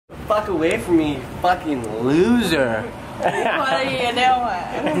fuck away from me, you fucking loser. What are you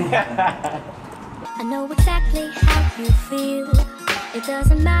doing? I know exactly how you feel. It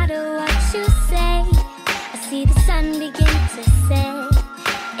doesn't matter what you say. I see the sun begin to set,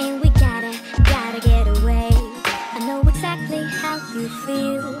 and we gotta get away. I know exactly how you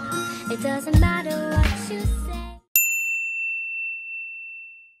feel. It doesn't matter what you say.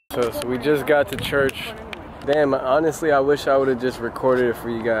 So we just got to church. Damn, honestly, I wish I would have just recorded it for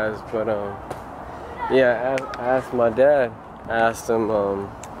you guys, but yeah, I asked my dad. I asked him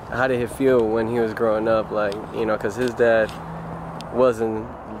how did he feel when he was growing up, like, you know, because his dad wasn't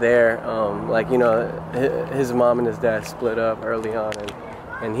there. Like, you know, his mom and his dad split up early on,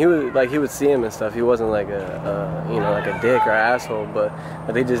 and he was like, he would see him and stuff. He wasn't like a you know, like a dick or asshole, but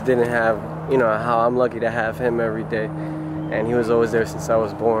they just didn't have, you know, how I'm lucky to have him every day. And he was always there since I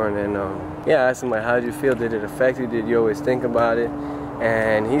was born. And yeah, I asked him, like, how did you feel? Did it affect you? Did you always think about it?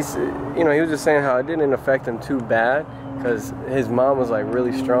 And he's, you know, he was just saying how it didn't affect him too bad because his mom was like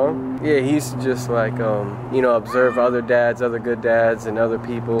really strong. Yeah, he used to just like, you know, observe other dads, other good dads, and other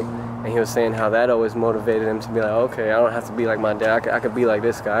people. And he was saying how that always motivated him to be like, okay, I don't have to be like my dad. I could be like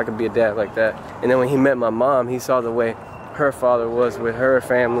this guy. I could be a dad like that. And then when he met my mom, he saw the way her father was with her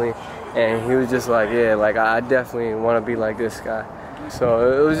family. And he was just like, yeah, like, I definitely want to be like this guy.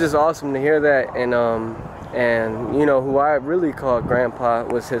 So it was just awesome to hear that. And you know, who I really called grandpa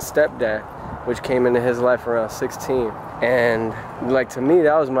was his stepdad, which came into his life around 16. And like, to me,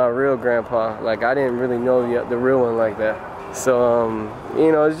 that was my real grandpa. Like, I didn't really know the real one like that. So,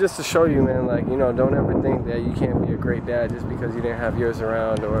 you know, it's just to show you, man, like, you know, don't ever think that you can't be a great dad just because you didn't have yours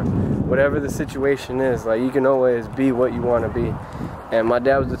around, or whatever the situation is. Like, you can always be what you want to be. And my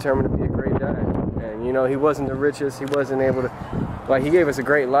dad was determined to be a great dad. And, you know, he wasn't the richest. He wasn't able to, like, he gave us a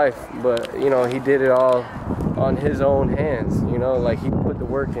great life, but, you know, he did it all on his own hands, you know, like, he put the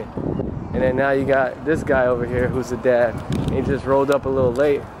work in. And then now you got this guy over here who's a dad. He just rolled up a little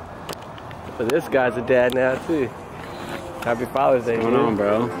late. But this guy's a dad now, too. Happy Father's Day, What's going on,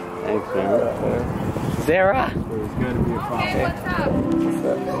 bro? Thanks, man. Zara! It's good to be a father. Hey, what's up?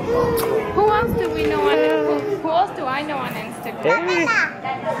 Who else do we know on who else do I know on Instagram? Hey.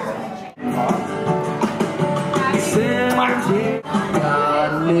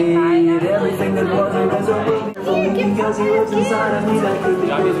 I need everything that wasn't reserved because he lives inside of me. That could be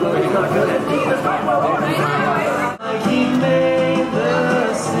his, but he's not gonna be like he made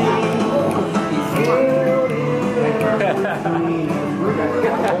the sea.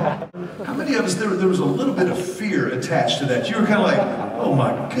 How many of us, there was a little bit of fear attached to that? You were kind of like, oh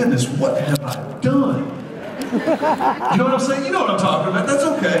my goodness, what have I done? You know what I'm saying? You know what I'm talking about. That's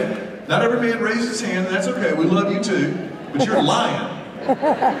okay. Not every man raised his hand. That's okay. We love you too. But you're lying.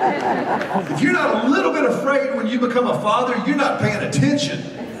 If you're not a little bit afraid when you become a father, you're not paying attention.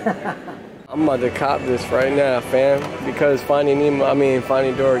 I'm about to cop this right now, fam, because Finding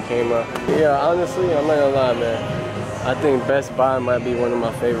Dory came out. Yeah, honestly, I'm not gonna lie, man. I think Best Buy might be one of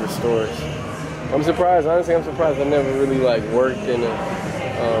my favorite stores. I'm surprised, honestly, I'm surprised I never really like worked in a,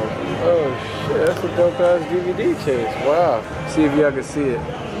 oh shit, that's a dope ass DVD case, wow. See if y'all can see it.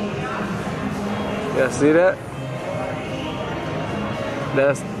 Y'all see that?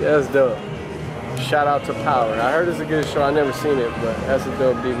 That's dope. Shout out to Power. I heard it's a good show, I never seen it, but that's a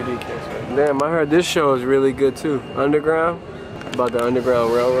dope DVD case. Damn, I heard this show is really good too. Underground, about the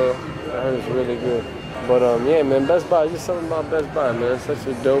Underground Railroad. I heard it's really good. But yeah, man, Best Buy, just something about Best Buy, man. It's such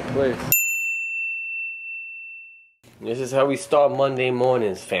a dope place. This is how we start Monday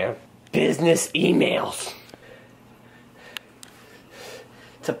mornings, fam. Business emails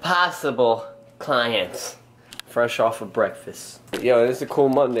to possible clients, fresh off of breakfast. Yo, this is a cool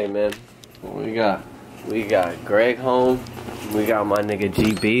Monday, man. What we got? We got Greg home. We got my nigga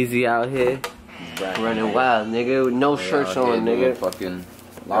G Beezy out here. Running wild, nigga, with no shirts on, nigga. Fucking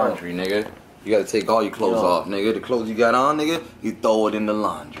laundry, nigga. You gotta take all your clothes off, nigga. The clothes you got on, nigga, you throw it in the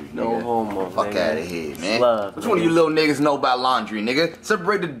laundry, nigga. No homo, Fuck out of here, man. Slug, Which one of you little niggas know about laundry, nigga?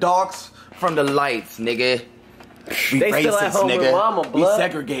 Separate the darks from the lights, nigga. We they racist, still at home nigga. with mama, We blood.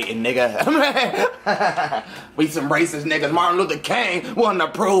 segregating, nigga. We some racist niggas. Martin Luther King wouldn't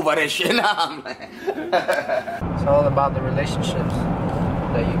approve of this shit. Nah, man. It's all about the relationships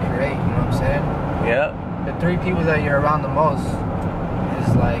that you create, you know what I'm saying? Yep. The 3 people that you're around the most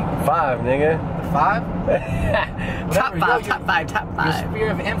is like... 5, nigga. 5? Top 5, top 5, top 5. Your sphere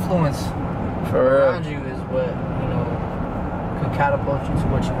of influence around you is what, you know, could catapult you to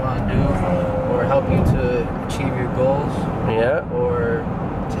what you want to do, or help you to achieve your goals. Yeah. Or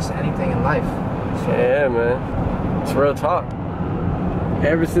just anything in life. So, yeah, man. It's real talk.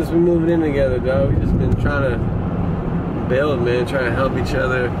 Ever since we moved in together, dog, we just been trying to build, man, trying to help each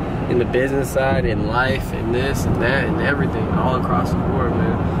other in the business side, in life, in this and that, and everything, all across the board,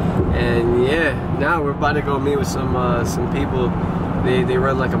 man. And yeah, now we're about to go meet with some people. They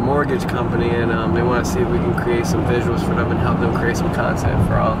run like a mortgage company, and they want to see if we can create some visuals for them and help them create some content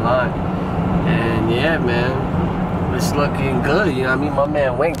for online. And yeah, man, it's looking good. You know what I mean? My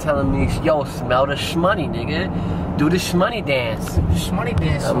man Wink telling me, yo, smell the shmoney, nigga. Do the shmoney dance. Shmoney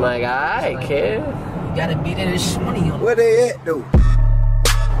dance. I'm like, alright, kid. You gotta beat it as shmoney on. Where they at, though?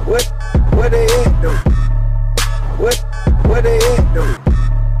 Where they at, though? Where they at, though?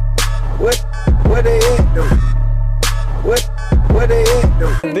 Where they at, though? Where they at,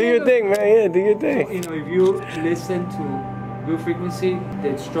 though? Do your thing, man. Yeah, do your thing. You know, if you listen to good frequency,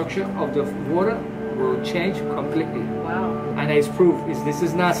 the structure of the water will change completely. Wow. And it's proof. This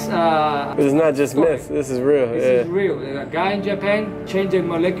is not this is not just myth. This is real. This is real. A guy in Japan changed the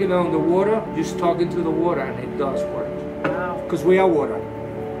molecule on the water, just talking to the water, and it does work. Wow. Because we are water.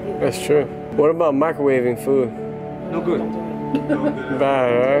 That's true. What about microwaving food? No good. Bad,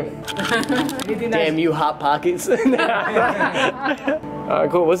 right? Damn you, Hot Pockets. Alright,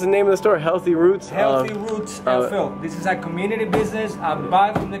 cool. What's the name of the store? Healthy Roots? Healthy Roots Phil. This is a community business. I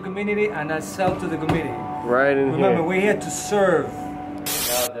buy from the community and I sell to the community. Right in Remember, here. we're here to serve.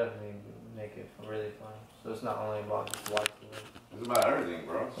 That'll definitely make it really fun. So it's not only about white people. It's about everything,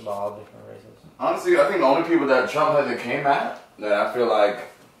 bro. It's about all different races. Honestly, I think the only people that Trump hasn't came at that I feel like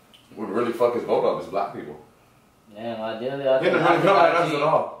would really fuck his vote up is black people. Yeah, ideally, I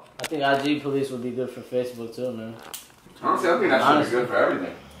think IG police would be good for Facebook too, man. Honestly, I think that should be good for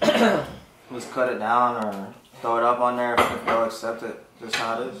everything. Just cut it down or throw it up on there if they'll accept it just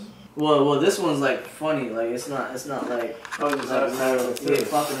how it is. Well, this one's like funny. Like it's not like fucking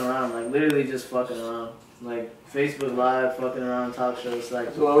around. Like literally just fucking around. Like Facebook Live, fucking around, talk shows,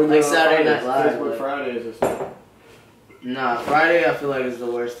 like Saturday Night Live. Facebook Fridays or something. Nah, Friday I feel like is the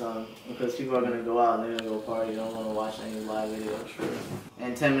worst time because people are gonna go out and they're gonna go party. They don't want to watch any live videos. Sure.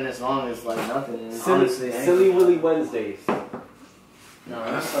 And 10 minutes long is like nothing. And honestly, Silly Willy Wednesdays. No,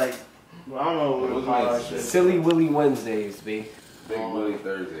 that's like I don't know what we call our shit. Silly Willy Wednesdays, B. Big Willy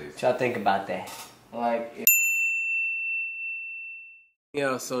Thursdays. What y'all think about that? Like.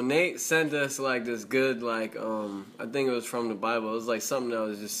 Yo, so Nate sent us like this good I think it was from the Bible. It was like something that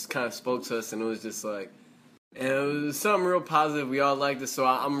was just kind of spoke to us, and it was just like. And it was something real positive. We all liked it. So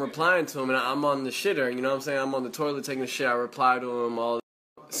I'm replying to him, and I'm on the shitter. You know what I'm saying? I'm on the toilet taking a shit. I reply to him all.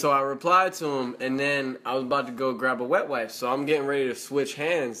 So I replied to him, and then I was about to go grab a wet wipe. So I'm getting ready to switch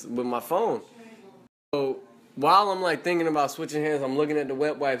hands with my phone. So while I'm like thinking about switching hands, I'm looking at the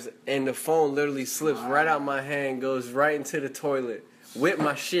wet wipes, and the phone literally slips right out my hand, goes right into the toilet with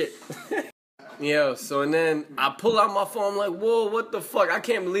my shit. Yo, so and then I pull out my phone, I'm like, whoa, what the fuck? I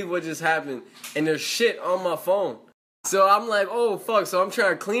can't believe what just happened. And there's shit on my phone. So I'm like, oh fuck, so I'm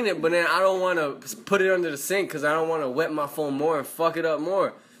trying to clean it, but then I don't want to put it under the sink because I don't want to wet my phone more and fuck it up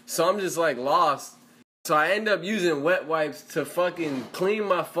more. So I'm just like lost. So I end up using wet wipes to fucking clean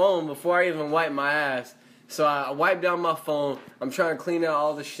my phone before I even wipe my ass. So I wipe down my phone, I'm trying to clean out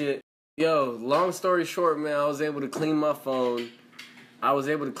all the shit. Yo, long story short, man, I was able to clean my phone. I was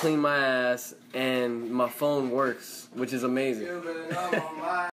able to clean my ass, and my phone works, which is amazing.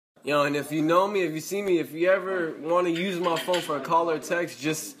 Yo, and if you know me, if you see me, if you ever want to use my phone for a call or text,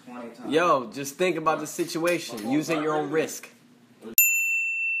 just think about the situation. Use at your own risk.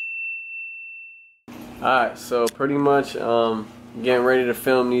 Alright, so pretty much getting ready to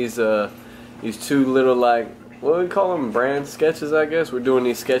film these two little, like, what do we call them? Brand sketches, I guess. We're doing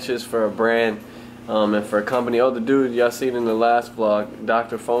these sketches for a brand. And for a company. Oh, the dude, y'all seen in the last vlog,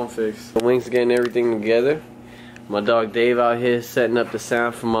 Dr. Phone Fix. Wink's getting everything together. My dog Dave out here setting up the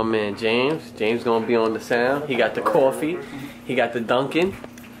sound for my man James. James gonna be on the sound. He got the coffee. He got the Dunkin'.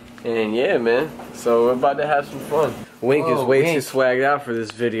 And yeah, man. So we're about to have some fun. Wink is way too swagged out for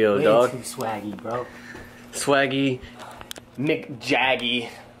this video, dog. Way too swaggy, bro. Swaggy, McJaggy.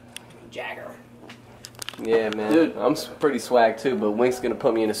 Jagger. Yeah, man. Dude, I'm pretty swag too, but Wink's gonna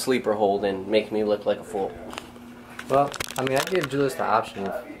put me in a sleeper hold and make me look like a fool. Well, I mean, I give Julius the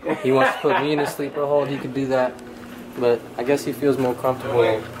option. If he wants to put me in a sleeper hold, he could do that. But I guess he feels more comfortable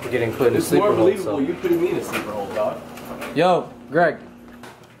getting put in a sleeper hold. It's more believable you putting me in a sleeper hold, dog. Yo, Greg.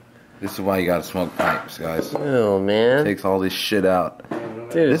 This is why you gotta smoke pipes, guys. Oh, man. Takes all this shit out.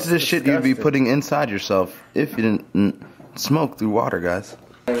 Dude, this is the shit you'd be putting inside yourself if you didn't smoke through water, guys.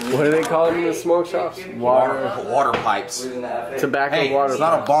 What do they call it in the smoke shops? Water pipes. Tobacco hey, water. It's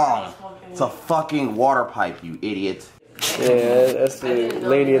not a bong. It's a fucking water pipe, you idiot. Yeah, that's the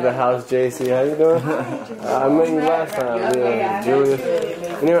lady of the house, JC. How you doing? I met you last time. Yeah, Julius.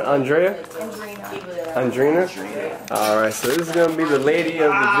 You know Andrea? Andrina? Alright, so this is gonna be the lady of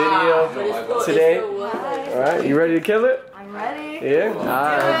the video today. Alright, you ready to kill it? I'm ready. Yeah?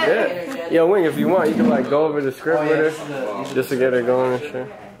 Alright, bet. Yo, Wing, if you want, you can like go over the script with her just to get her going and shit.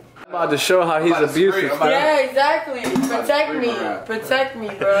 I'm about to show how he's abusive. Yeah, exactly. Protect me. Protect me,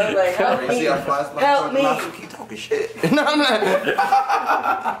 bro. Like, help me. Help me. Keep talking shit. We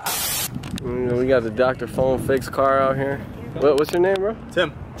got the Dr. Phone Fix car out here. What's your name, bro?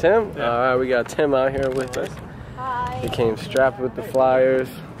 Tim. Tim? Yeah. Alright, we got Tim out here with us. Hi. He came strapped with the flyers.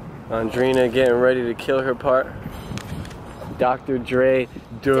 Andrina getting ready to kill her part. Dr. Dre,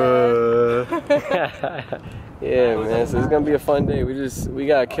 duh. Yeah, man, so it's gonna be a fun day. We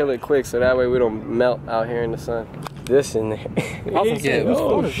gotta kill it quick so that way we don't melt out here in the sun. This in there. Oh, shit. And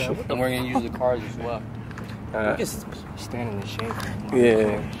we're gonna use the cars as well. We just stand in the shade.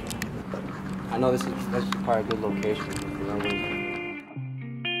 Yeah. I know that's probably a good location.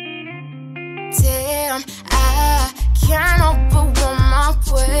 Damn, I can't open my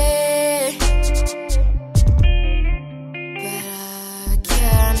way, but I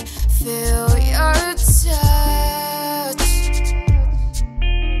can feel your touch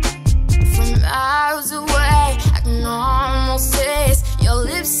from miles away. I can almost taste your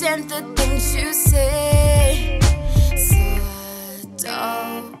lips and the things you say, so I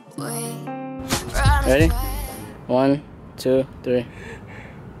don't wait. Ready? 1, 2, 3.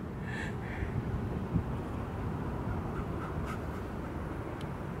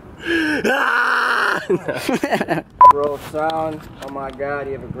 Roll sound. Oh my god,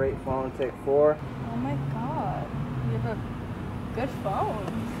 you have a great phone. Take 4. Oh my god. You have a good phone.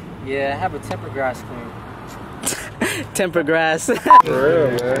 Yeah, I have a temper grass clean. Temper grass. For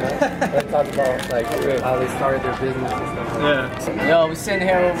real, man. Let's talk about like how they started their business and stuff like that. Yo, we sitting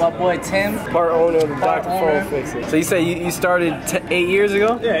here with my boy Tim. Part owner of the Dr. Phone Fixer. So you say you started 8 years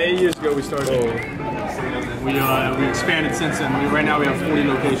ago? Yeah, 8 years ago we started. We expanded since then. Right now we have 40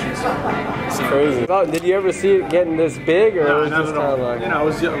 locations. So. Crazy. Did you ever see it getting this big, or No, was it not just at all. kind of like? You know, I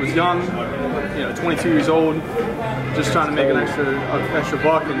was young, 22 years old, just trying to make an extra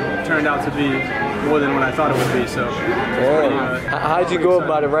buck, and it turned out to be more than what I thought it would be. So. How'd you go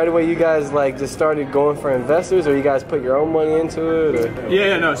about it? Right away, you guys like just started going for investors, or you guys put your own money into it? Or?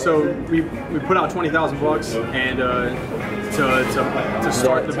 Yeah, no. So we put out $20,000 and to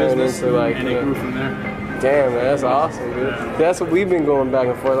start the business, and it grew from there. Damn, man, that's awesome, dude. Yeah. That's what we've been going back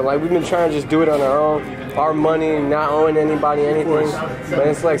and forth. Like, we've been trying to just do it on our own, our money, not owing anybody anything. But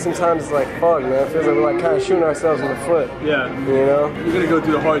it's like, sometimes it's like, fuck, man. It feels like we're like kind of shooting ourselves in the foot. Yeah. You know? You're going to go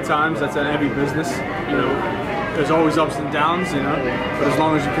through the hard times. That's in every business. You know, there's always ups and downs, you know. But as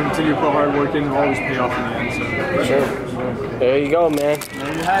long as you continue to put hard work in, it'll always pay off in the end. So. Sure. There you go, man.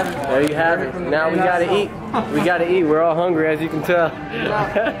 There you have it. There you have it. Now we gotta eat. We gotta eat. We're all hungry, as you can tell.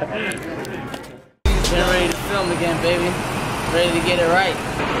 Get ready to film again, baby. Ready to get it right.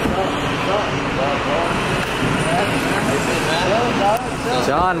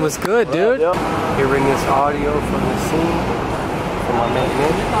 John was good, dude. Hearing this audio from the scene, from my man,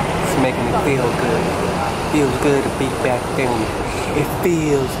 it's making me feel good. Feels good to be back filming. It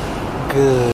feels good.